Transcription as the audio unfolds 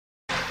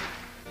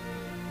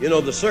You know,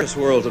 the circus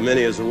world to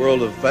many is a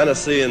world of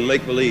fantasy and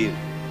make-believe.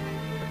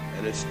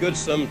 And it's good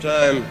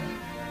sometime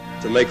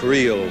to make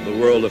real the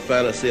world of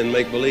fantasy and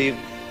make-believe,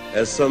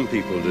 as some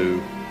people do.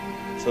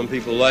 Some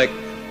people like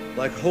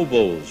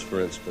hobos,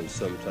 for instance,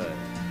 sometimes.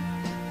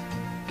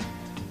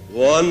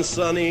 One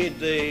sunny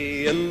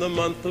day in the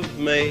month of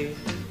May,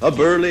 a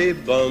burly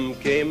bum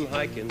came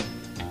hiking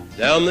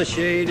down the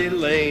shady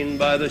lane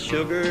by the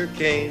sugar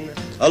cane,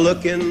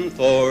 a-looking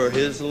for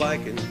his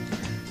liking.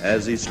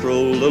 As he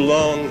strolled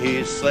along,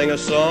 he sang a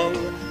song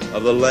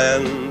of the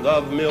land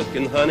of milk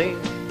and honey,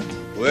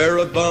 where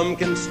a bum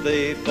can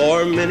stay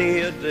for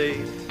many a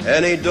day,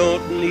 and he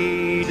don't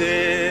need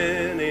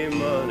any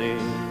money.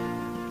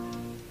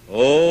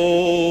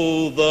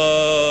 Oh,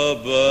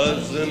 the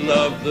buzzing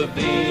of the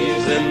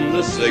bees in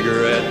the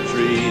cigarette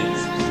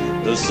trees,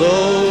 the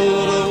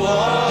soda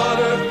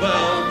water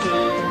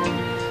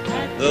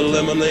fountain, the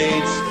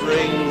lemonade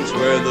springs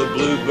where the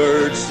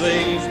bluebird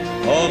sings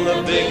on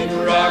the big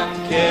rock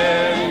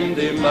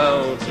candy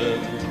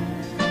mountain.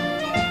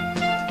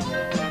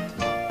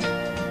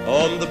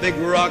 On the big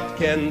rock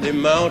candy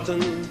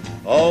mountain,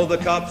 all the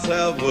cops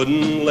have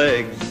wooden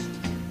legs.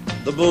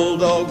 The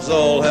bulldogs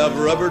all have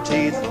rubber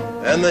teeth,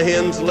 and the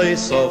hens lay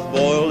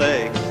soft-boiled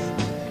eggs.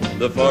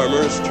 The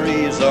farmers'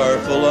 trees are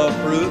full of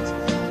fruit,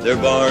 their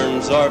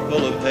barns are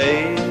full of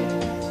hay.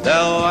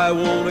 Now I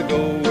want to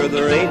go where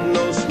there ain't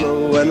no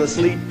snow, and the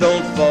sleet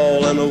don't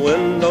fall, and the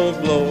wind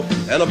don't blow,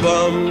 and a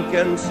bum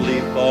can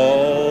sleep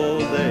all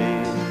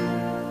day.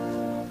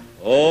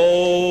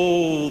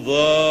 Oh,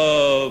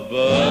 the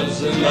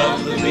buzzing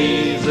of the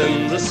bees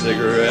in the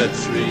cigarette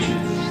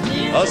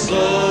trees, a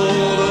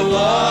soda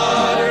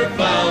water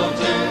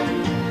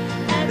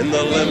fountain, in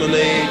the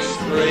lemonade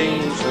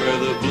springs where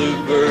the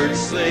bluebirds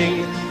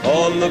sing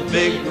on the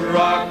big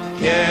rock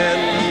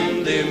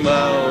candy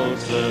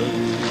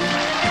mountain.